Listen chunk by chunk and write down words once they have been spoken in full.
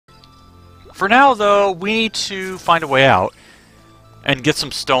For now, though, we need to find a way out and get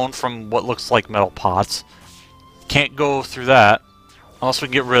some stone from what looks like metal pots. Can't go through that unless we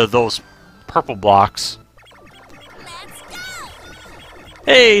can get rid of those purple blocks.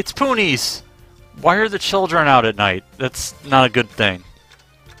 Hey, it's Poonies! Why are the children out at night? That's not a good thing.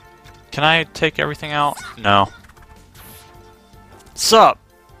 Can I take everything out? No. Sup?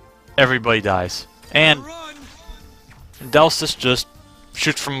 Everybody dies. And Delsis just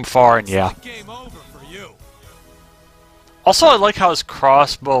shoots from afar, and yeah. Also, I like how his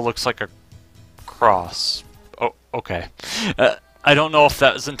crossbow looks like a cross. Oh, okay. I don't know if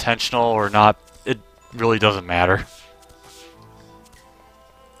that was intentional or not. It really doesn't matter.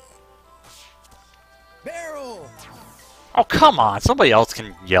 Barrel. Oh, come on. Somebody else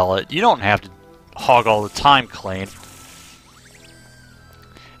can yell it. You don't have to hog all the time, Klein.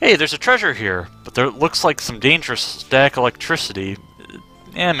 Hey, there's a treasure here, but there looks like some dangerous static electricity.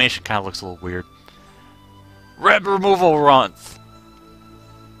 The animation kind of looks a little weird. Red removal runth.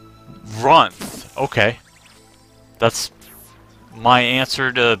 Runth. Okay. That's my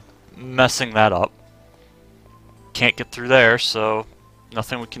answer to messing that up. Can't get through there, so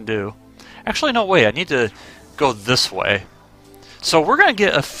nothing we can do. Actually, no, wait. I need to go this way. So we're going to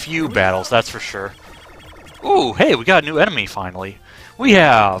get a few battles, that's for sure. Ooh, hey, we got a new enemy finally. We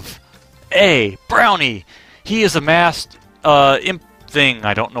have a Brownie. He is a masked imp thing.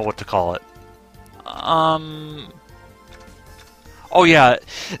 I don't know what to call it. Oh yeah,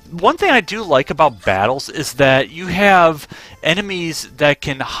 one thing I do like about battles is that you have enemies that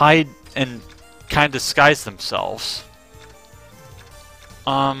can hide and kind of disguise themselves.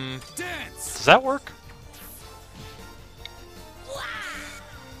 Does that work?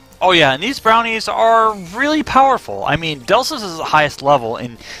 Oh yeah, and these brownies are really powerful. I mean, Delsis is the highest level,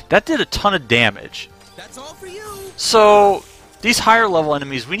 and that did a ton of damage. That's all for you. So, these higher level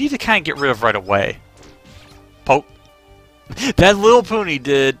enemies we need to kind of get rid of right away. Poke. That little Poonie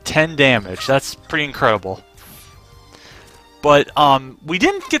did 10 damage. That's pretty incredible. But, we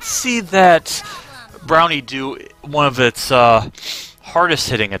didn't get to see that Brownie do one of its, hardest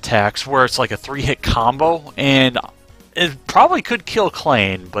hitting attacks, where it's like a 3-hit combo, and it probably could kill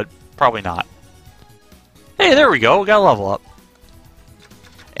Klein, but probably not. Hey, there we go. We got a level up.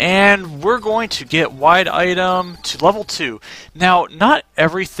 And we're going to get wide item to level 2. Now, not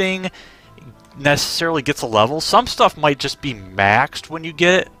everything necessarily gets a level. Some stuff might just be maxed when you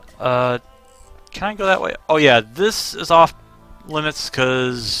get it. Can I go that way? Oh yeah, this is off limits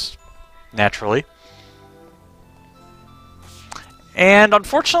because naturally. And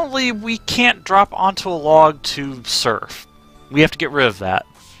unfortunately, we can't drop onto a log to surf. We have to get rid of that.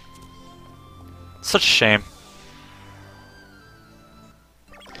 Such a shame.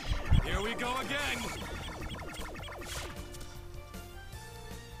 Here we go again.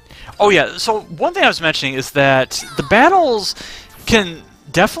 Oh yeah, so one thing I was mentioning is that the battles can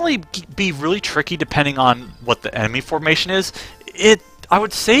definitely be really tricky depending on what the enemy formation is. I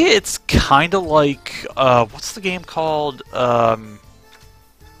would say it's kind of like, what's the game called?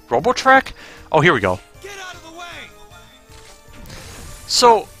 Robotrek? Oh, here we go. Get out of the way.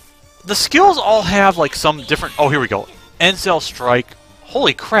 So, the skills all have like some different... Oh, here we go. Enzel Strike.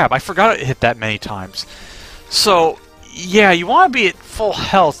 Holy crap, I forgot it hit that many times. So, yeah, you want to be at full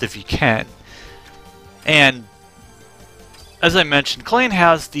health if you can. And, as I mentioned, Klein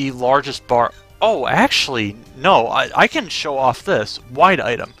has the largest bar... Oh, actually, no, I can show off this. Wide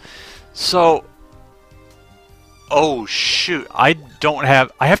item. So... Oh, shoot. I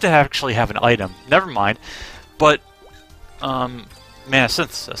have to actually have an item. Never mind. But, Mana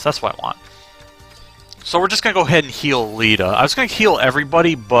Synthesis. That's what I want. So we're just going to go ahead and heal Lita. I was going to heal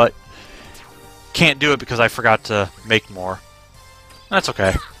everybody, but can't do it because I forgot to make more. That's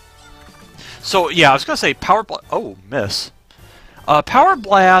okay. So, yeah, I was going to say Power Blast... Oh, miss. Power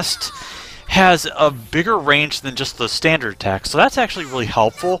Blast has a bigger range than just the standard attack, so that's actually really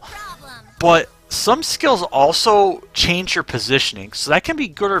helpful. But some skills also change your positioning, so that can be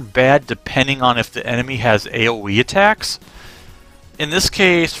good or bad depending on if the enemy has AoE attacks. In this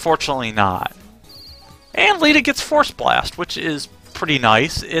case, fortunately not. And Lita gets Force Blast, which is pretty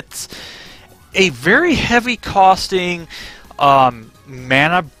nice. It's a very heavy costing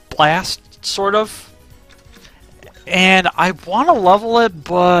mana blast, sort of. And I want to level it,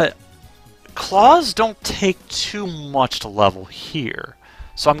 but claws don't take too much to level here.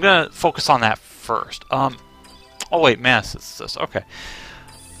 So I'm going to focus on that first. Oh wait, Mana Synthesis. Okay.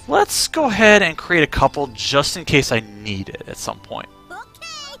 Let's go ahead and create a couple just in case I need it at some point.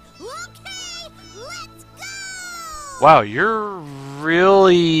 Okay, let's go! Wow, you're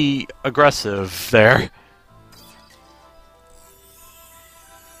really aggressive there.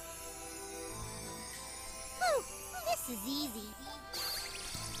 This is easy.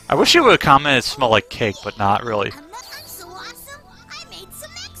 I wish you would have commented it smelled like cake, but not really. I'm so awesome. I made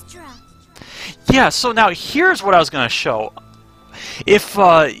some extra. Yeah, so now here's what I was going to show. If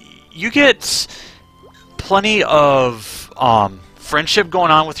you get plenty of friendship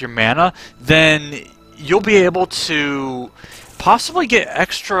going on with your mana, then you'll be able to possibly get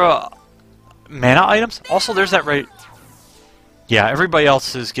extra mana items. Also, there's that right... Yeah, everybody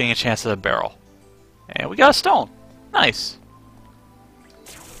else is getting a chance at a barrel. And we got a stone. Nice.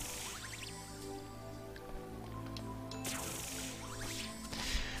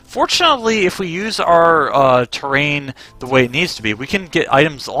 Fortunately, if we use our terrain the way it needs to be, we can get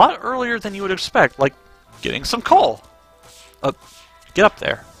items a lot earlier than you would expect, like getting some coal. Get up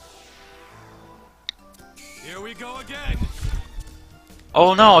there. Here we go again.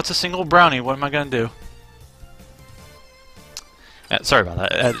 Oh no, it's a single brownie. What am I going to do? Sorry about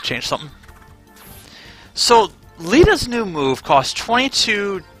that. I had to change something. So, Lita's new move costs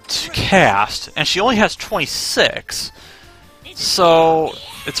 22 to cast, and she only has 26. So,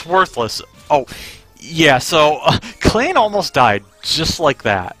 it's worthless. Oh, yeah, so Clayne almost died, just like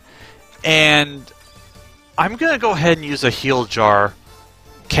that. And I'm going to go ahead and use a heal jar,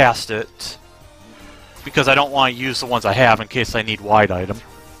 cast it, because I don't want to use the ones I have in case I need wide item.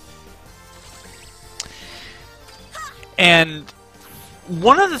 And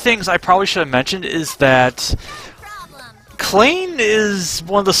one of the things I probably should have mentioned is that Clayne is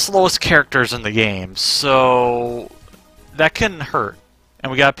one of the slowest characters in the game, so that can hurt.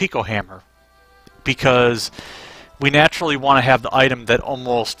 And we got a Pico Hammer, because we naturally want to have the item that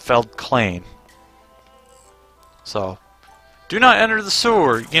almost felled Clayne. So, do not enter the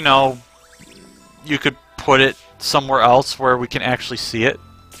sewer. You know, you could put it somewhere else where we can actually see it.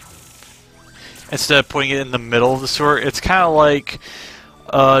 Instead of putting it in the middle of the sewer, it's kind of like,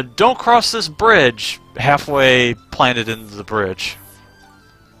 don't cross this bridge, halfway planted into the bridge.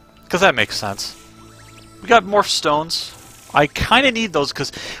 Because that makes sense. We got more stones. I kind of need those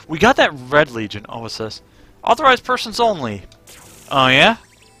because we got that red legion. Oh, what's this? Authorized persons only. Oh, yeah?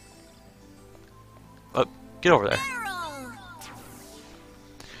 Get over there.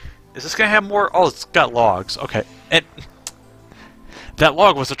 Is this going to have more? Oh, it's got logs. Okay. And that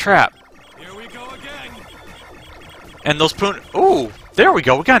log was a trap. Here we go again. And those poon... Ooh! There we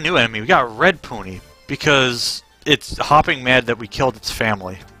go. We got a new enemy. We got a red pony. Because it's hopping mad that we killed its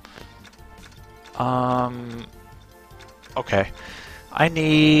family. Okay. I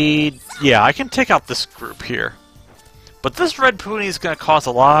need... Yeah, I can take out this group here. But this red pony is going to cause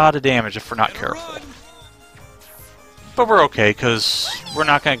a lot of damage if we're not careful. Run. But we're okay, because we're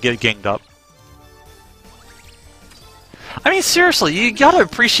not going to get ganged up. I mean, seriously, you gotta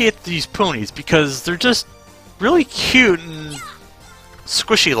appreciate these ponies, because they're just really cute and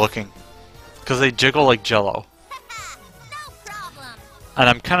squishy looking. Because they jiggle like jello. No problem. And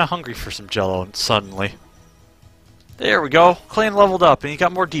I'm kind of hungry for some jello suddenly. There we go. Clayne leveled up, and he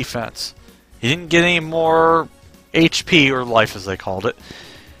got more defense. He didn't get any more HP, or life as they called it.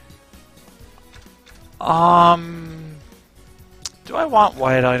 Do I want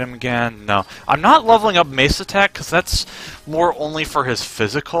white item again? No. I'm not leveling up Mace Attack, because that's more only for his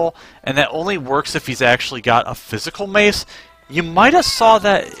physical, and that only works if he's actually got a physical mace. You might have saw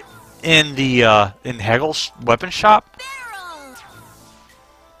that in the in Hagel's weapon shop. Barrel.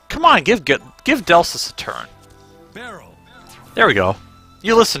 Come on, give Delsis a turn. Barrel. There we go.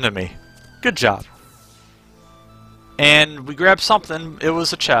 You listen to me. Good job. And we grabbed something. It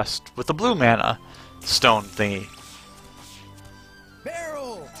was a chest with a blue mana stone thingy.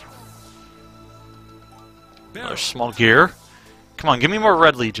 Barrel. Another small gear. Come on, give me more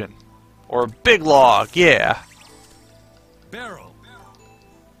red legion. Or a big log, yeah. Barrel.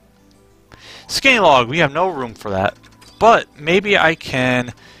 Skinny log, we have no room for that. But maybe I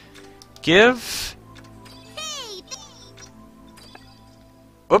can give... Hey.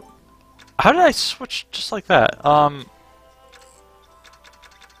 Whoop. How did I switch just like that?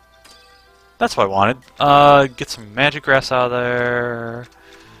 That's what I wanted. Get some magic grass out of there.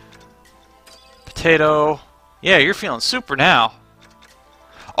 Potato. Yeah, you're feeling super now.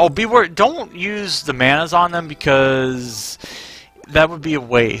 Oh, beware! Don't use the manas on them because that would be a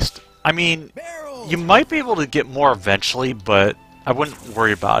waste. I mean, Barrel. you might be able to get more eventually, but I wouldn't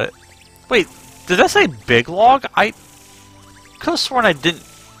worry about it. Wait, did that say big log? I could have sworn I didn't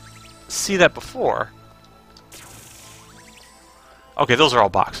see that before. Okay, those are all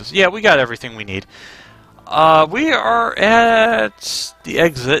boxes. Yeah, we got everything we need. We are at the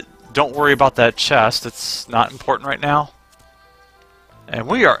exit. Don't worry about that chest. It's not important right now. And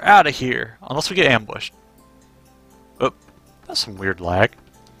we are out of here, unless we get ambushed. Oh, that's some weird lag.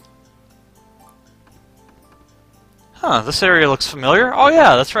 Huh, this area looks familiar. Oh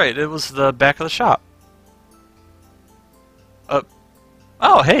yeah, that's right. It was the back of the shop.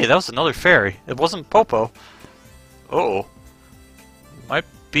 Oh hey, that was another fairy. It wasn't Popo. Uh-oh. Might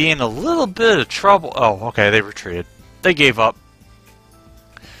be in a little bit of trouble. Oh, okay, they retreated. They gave up.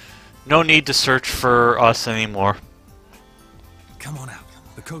 No need to search for us anymore. Come on out.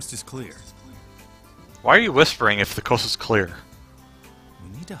 The coast is clear. Why are you whispering if the coast is clear?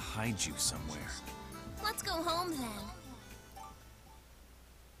 We need to hide you somewhere. Let's go home then.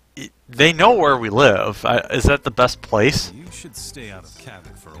 They know where we live. Is that the best place? You should stay out of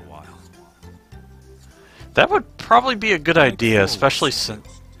Kavik for a while. That would probably be a good idea, especially since...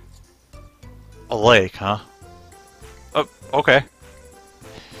 A lake, huh? Oh, okay.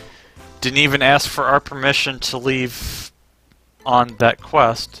 Didn't even ask for our permission to leave on that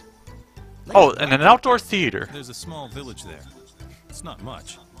quest. Oh, and an outdoor theater. There's a small village there. It's not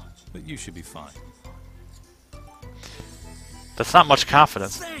much, but you should be fine. That's not much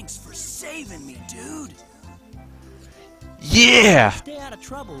confidence. Thanks for saving me, dude. Yeah! Stay out of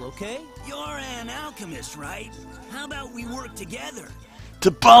trouble, okay? You're an alchemist, right? How about we work together? To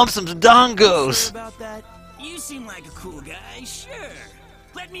bomb some Sure dongos! about that? You seem like a cool guy, sure.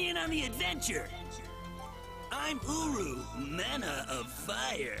 Let me in on the adventure. I'm Uru, mana of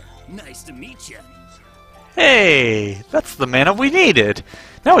fire. Nice to meet you. Hey, that's the mana we needed.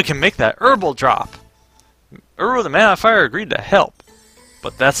 Now we can make that herbal drop. Uru the Man of Fire agreed to help.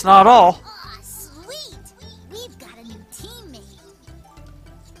 But that's not all. Aw, sweet! We've got a new teammate.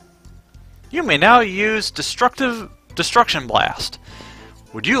 You may now use Destruction Blast.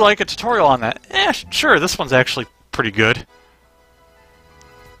 Would you like a tutorial on that? Sure, this one's actually pretty good.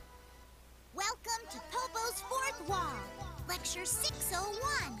 Welcome to Popo's Fourth Wall, Lecture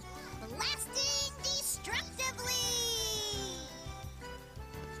 601, Blasting Destructively!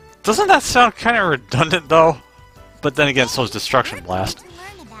 Doesn't that sound kind of redundant, though? But then again, so is Destruction Blast. To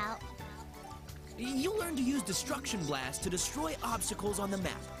learn about You'll learn to use Destruction Blast to destroy obstacles on the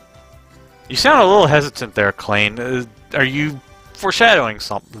map. You sound a little hesitant there, Clane. Are you foreshadowing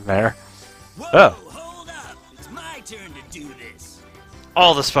something there? Whoa, Oh. hold up. It's my turn to do this.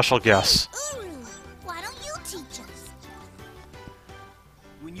 All the special guests. Uru. Why don't you teach us?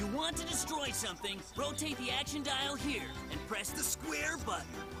 When you want to destroy something, rotate the action dial here and press the square button.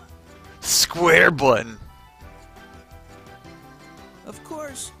 Square button. Of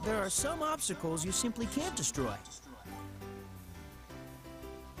course, there are some obstacles you simply can't destroy.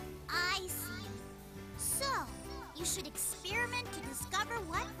 I see. So, you should experiment to discover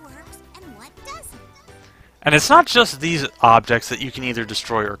what works and what doesn't. And it's not just these objects that you can either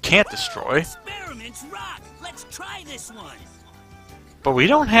destroy or can't destroy, Experiments rock. Let's try this one. but we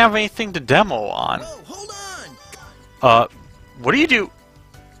don't have anything to demo on. Whoa, hold on. What do you do?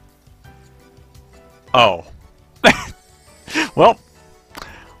 Oh. Well,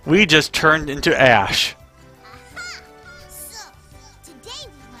 we just turned into ash. Aha! So, today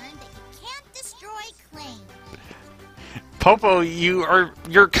we learned that you can't destroy claim. Popo,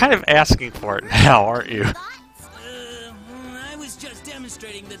 you're kind of asking for it now, aren't you? Thoughts? I was just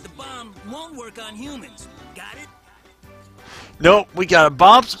demonstrating that the bomb won't work on humans. Got it? Nope, we got a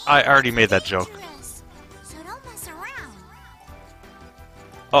bomb. I already made that joke. Dangerous. So don't mess around.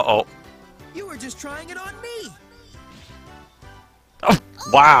 Uh-oh. You were just trying it on me. Oh,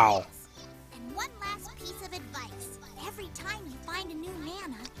 wow. And one last piece of advice. Every time you find a new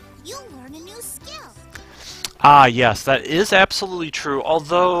mana, you'll learn a new skill. Ah, yes, that is absolutely true,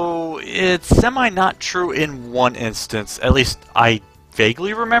 although it's semi-not true in one instance. At least I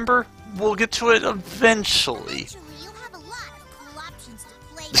vaguely remember. We'll get to it eventually. Eventually, you'll have a lot of cool options to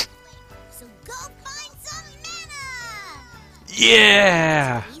play with. So go find some mana!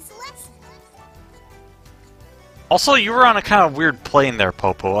 Yeah! Today's lesson. Also, you were on a kind of weird plane there,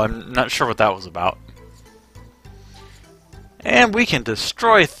 Popo. I'm not sure what that was about. And we can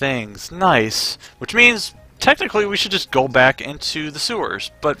destroy things. Nice. Which means, technically, we should just go back into the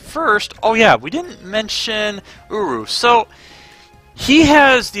sewers. But first, oh yeah, we didn't mention Uru. So, he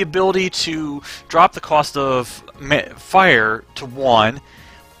has the ability to drop the cost of fire to 1,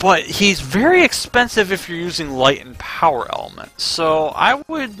 but he's very expensive if you're using light and power elements. So, I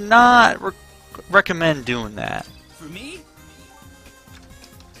would not recommend doing that. For me?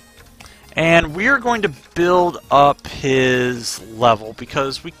 And we're going to build up his level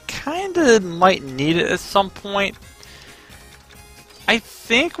because we kind of might need it at some point. I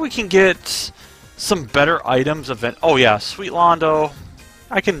think we can get some better items oh yeah, Sweet Londo.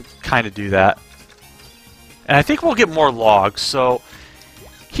 I can kind of do that. And I think we'll get more logs, so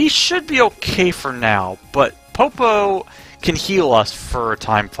he should be okay for now. But Popo can heal us for a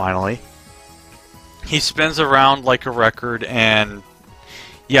time finally. He spins around like a record, and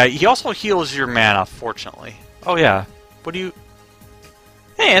yeah, he also heals your mana, fortunately. Oh yeah, what do you...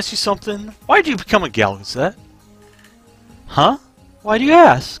 Hey, ask you something. Why did you become a Galgazette? Huh? Why do you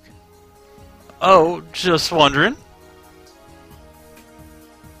ask? Oh, just wondering.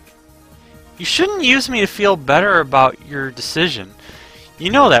 You shouldn't use me to feel better about your decision. You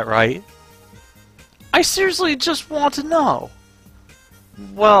know that, right? I seriously just want to know.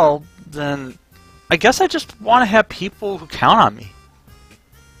 Well, then, I guess I just want to have people who count on me.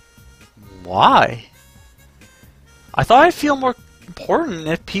 Why? I thought I'd feel more important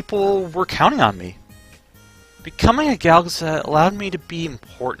if people were counting on me. Becoming a Galgazette allowed me to be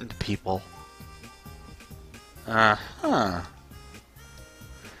important to people. Uh-huh.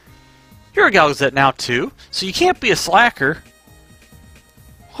 You're a Galgazette now, too, so you can't be a slacker.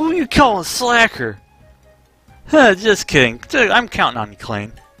 Who are you calling slacker? Huh, just kidding. I'm counting on you,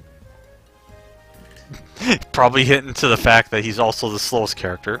 Klein. Probably hitting to the fact that he's also the slowest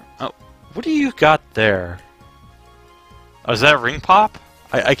character. Oh, what do you got there? Oh, is that a ring pop?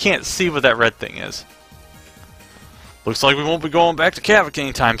 I can't see what that red thing is. Looks like we won't be going back to Kavik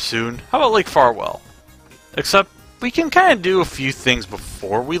anytime soon. How about Lake Farwell? Except we can kind of do a few things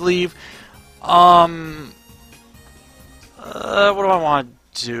before we leave. What do I want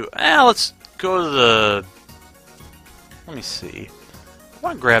to do? Let's go to the... Let me see. I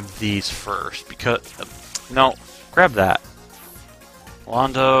want to grab these first because... no, grab that.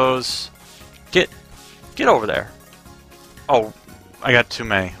 Londo's... Get over there. Oh, I got too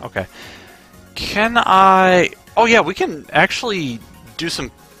many. Okay. Can I... Oh yeah, we can actually do some...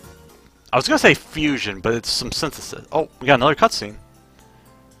 I was gonna say fusion, but it's some synthesis. Oh, we got another cutscene.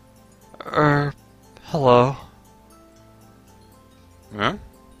 Hello. Huh?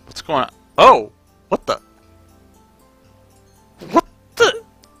 What's going on? Oh! What the? What the?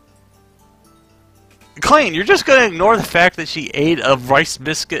 Klein, you're just gonna ignore the fact that she ate a rice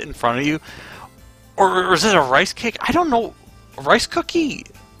biscuit in front of you? Or is it a rice cake? I don't know. A rice cookie?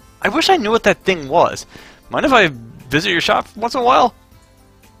 I wish I knew what that thing was. Mind if I visit your shop once in a while?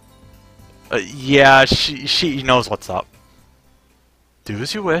 Yeah, she knows what's up. Do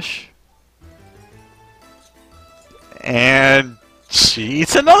as you wish. And she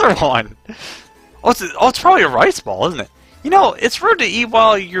eats another one. Oh, it's probably a rice ball, isn't it? You know, it's rude to eat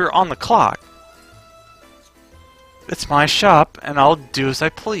while you're on the clock. It's my shop, and I'll do as I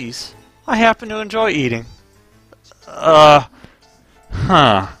please. I happen to enjoy eating. Huh.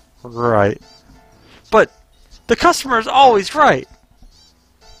 Right. But the customer is always right.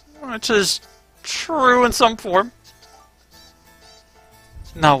 Which is true in some form.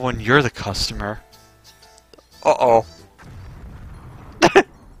 Not when you're the customer. Uh-oh.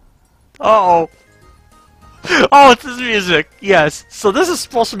 Uh-oh. Oh, it's this music. Yes. So this is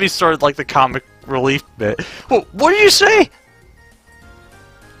supposed to be sort of like the comic relief bit. Well, what did you say?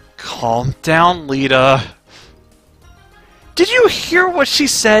 Calm down, Lita. Did you hear what she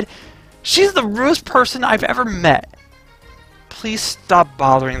said? She's the rudest person I've ever met. Please stop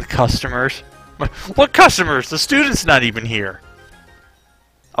bothering the customers. What customers? The student's not even here.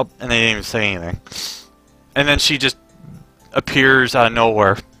 Oh, and they didn't even say anything. And then she just appears out of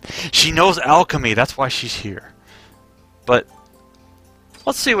nowhere. She knows alchemy, that's why she's here. But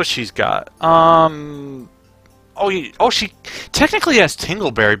let's see what she's got. Oh, she technically has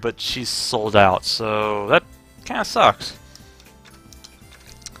Tingleberry, but she's sold out, so that kind of sucks.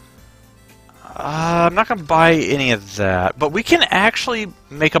 I'm not gonna buy any of that, but we can actually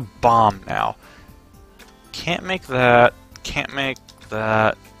make a bomb now. Can't make that. Can't make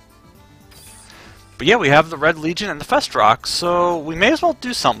that. But yeah, we have the Red Legion and the Fest Rock, so we may as well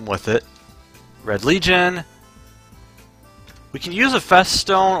do something with it. Red Legion. We can use a Fest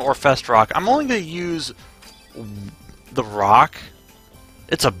Stone or Fest Rock. I'm only going to use the Rock.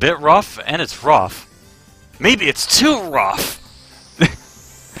 It's a bit rough, and it's rough. Maybe it's too rough.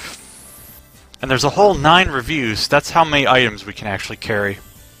 And there's a whole 9 reviews. That's how many items we can actually carry.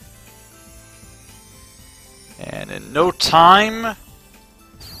 And in no time...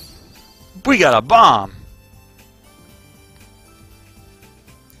 we got a bomb!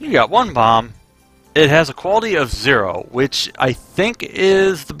 You got one bomb. It has a quality of 0, which I think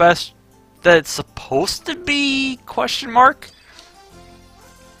is the best that it's supposed to be? Question mark?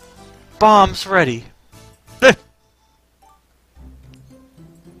 Bomb's ready.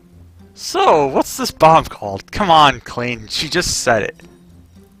 So, what's this bomb called? Come on, Klein. She just said it.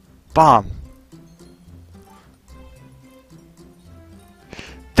 Bomb.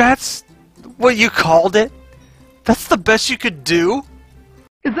 That's what you called it? That's the best you could do?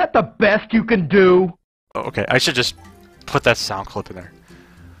 Is that the best you can do? Oh, okay, I should just put that sound clip in there.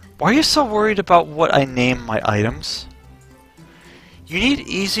 Why are you so worried about what I name my items? You need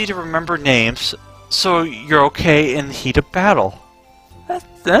easy to remember names, so you're okay in the heat of battle.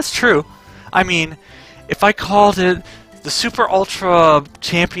 That's true. I mean, if I called it the Super Ultra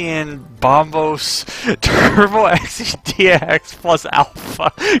Champion Bombos Turbo XDX plus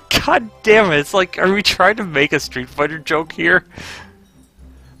Alpha, god damn it, it's like, are we trying to make a Street Fighter joke here?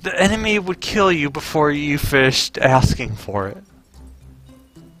 The enemy would kill you before you finished asking for it.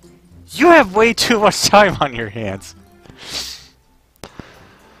 You have way too much time on your hands.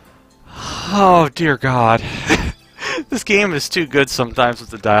 Oh, dear God. This game is too good sometimes with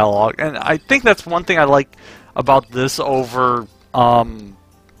the dialogue, and I think that's one thing I like about this over,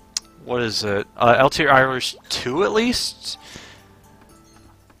 what is it? Atelier 2, at least?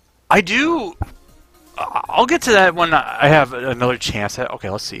 I'll get to that when I have another chance. Okay,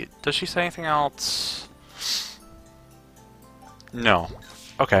 let's see. Does she say anything else? No.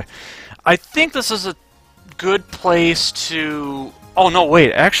 Okay. I think this is a good place to... Oh, no,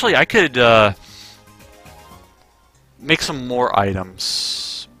 wait. Actually, I could make some more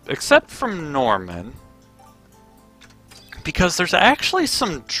items. Except from Norman. Because there's actually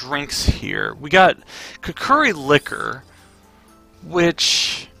some drinks here. We got Kukuri liquor,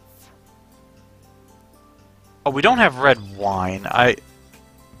 which... Oh, we don't have red wine.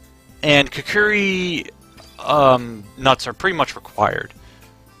 And Kukuri nuts are pretty much required.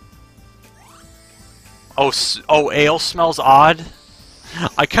 Oh, ale smells odd?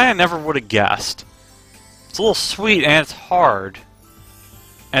 I kind of never would have guessed. It's a little sweet, and it's hard.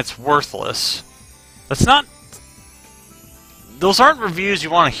 And it's worthless. That's not... Those aren't reviews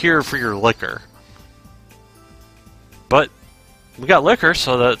you want to hear for your liquor. But we got liquor,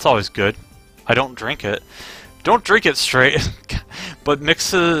 so that's always good. I don't drink it. Don't drink it straight, but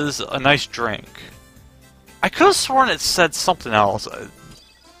mixes a nice drink. I could have sworn it said something else.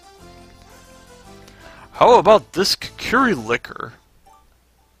 How about this Kukuri liquor?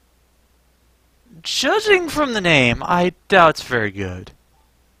 Judging from the name, I doubt it's very good.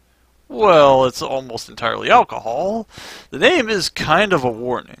 Well, it's almost entirely alcohol. The name is kind of a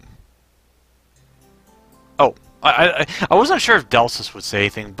warning. Oh, I wasn't sure if Delsis would say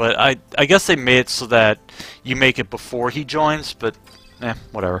anything, but I guess they made it so that you make it before he joins, but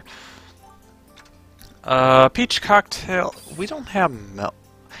whatever. Peach cocktail. We don't have milk.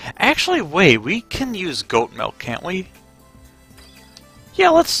 Actually, wait, we can use goat milk, can't we? Yeah,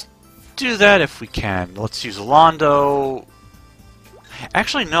 let's do that if we can. Let's use Londo.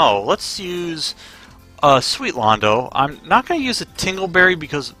 Actually, no, let's use Sweet Londo. I'm not going to use a Tingleberry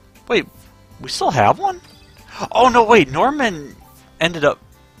because... Wait, we still have one? Oh, no, wait, Norman ended up...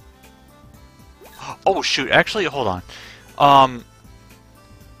 Oh, shoot, actually, hold on.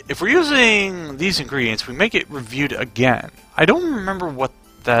 If we're using these ingredients, we make it reviewed again. I don't remember what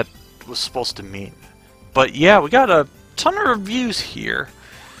that was supposed to mean. But yeah, we got a ton of reviews here.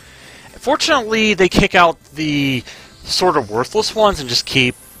 Fortunately, they kick out the sort of worthless ones and just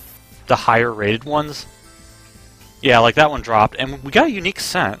keep the higher rated ones. Yeah, like that one dropped. And we got a unique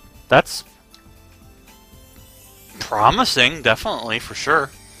scent. That's promising, definitely, for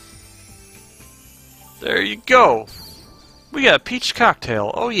sure. There you go. We got a peach cocktail.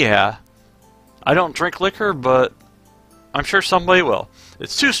 Oh yeah. I don't drink liquor, but I'm sure somebody will.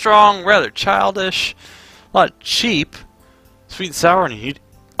 It's too strong, rather childish, a lot cheap, sweet and sour, and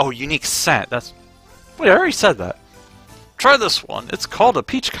unique scent. That's... Wait, I already said that. Try this one. It's called a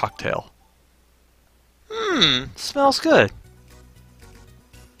peach cocktail. Smells good.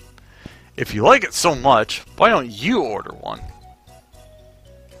 If you like it so much, why don't you order one?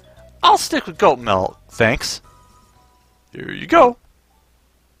 I'll stick with goat milk, thanks. Here you go.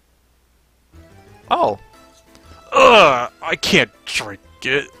 Oh. Ugh, I can't drink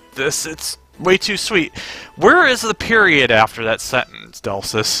it. It's way too sweet. Where is the period after that sentence,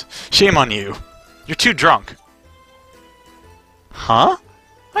 Delsis? Shame on you. You're too drunk. Huh?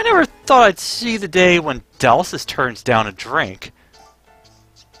 I never thought I'd see the day when Delsis turns down a drink.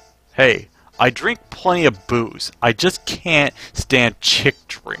 Hey, I drink plenty of booze. I just can't stand chick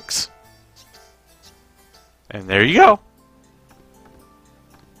drinks. And there you go.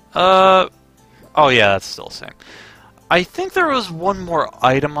 Oh yeah, that's still the same. I think there was one more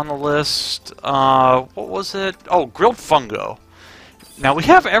item on the list. What was it? Oh, grilled fungo. Now we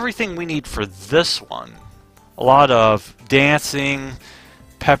have everything we need for this one. A lot of dancing,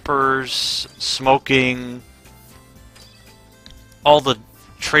 peppers, smoking, all the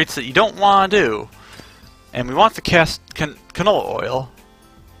traits that you don't want to do. And we want the canola oil.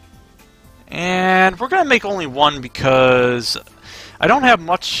 And we're going to make only one because I don't have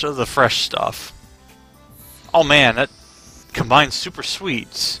much of the fresh stuff. Oh man, that combines super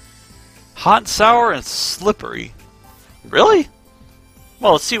sweets. Hot and sour and slippery. Really?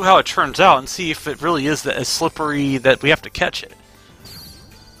 Well, let's see how it turns out and see if it really is as slippery that we have to catch it.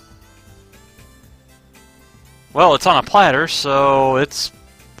 Well, it's on a platter, so it's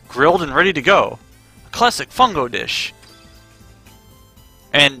grilled and ready to go. A classic fungo dish.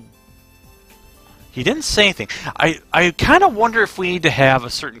 And he didn't say anything. I kind of wonder if we need to have a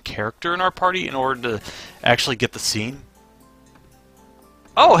certain character in our party in order to actually get the scene.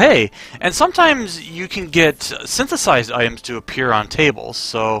 Oh, hey! And sometimes you can get synthesized items to appear on tables,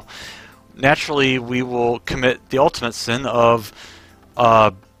 so naturally we will commit the ultimate sin of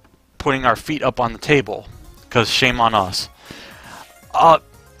putting our feet up on the table, because shame on us.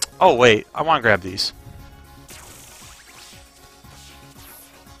 Oh wait, I want to grab these.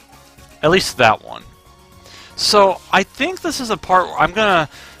 At least that one. So, I think this is a part where I'm gonna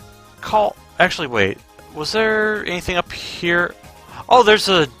call... Actually, wait. Was there anything up here? Oh, there's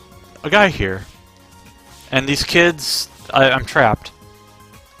a guy here. And these kids... I'm trapped.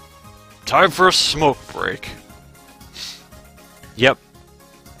 Time for a smoke break. Yep.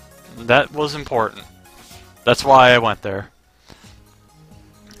 That was important. That's why I went there.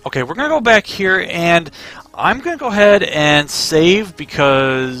 Okay, we're gonna go back here, and I'm gonna go ahead and save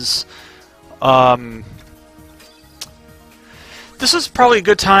because... this is probably a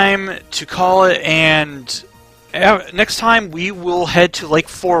good time to call it, and next time we will head to Lake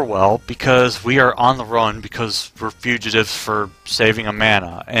Forwell because we are on the run because we're fugitives for saving a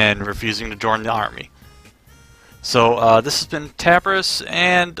mana and refusing to join the army. So this has been Tapras,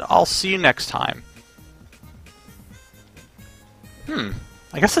 and I'll see you next time.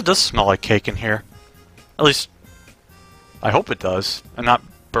 I guess it does smell like cake in here. At least, I hope it does, and not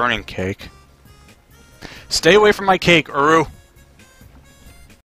burning cake. Stay away from my cake, Uru!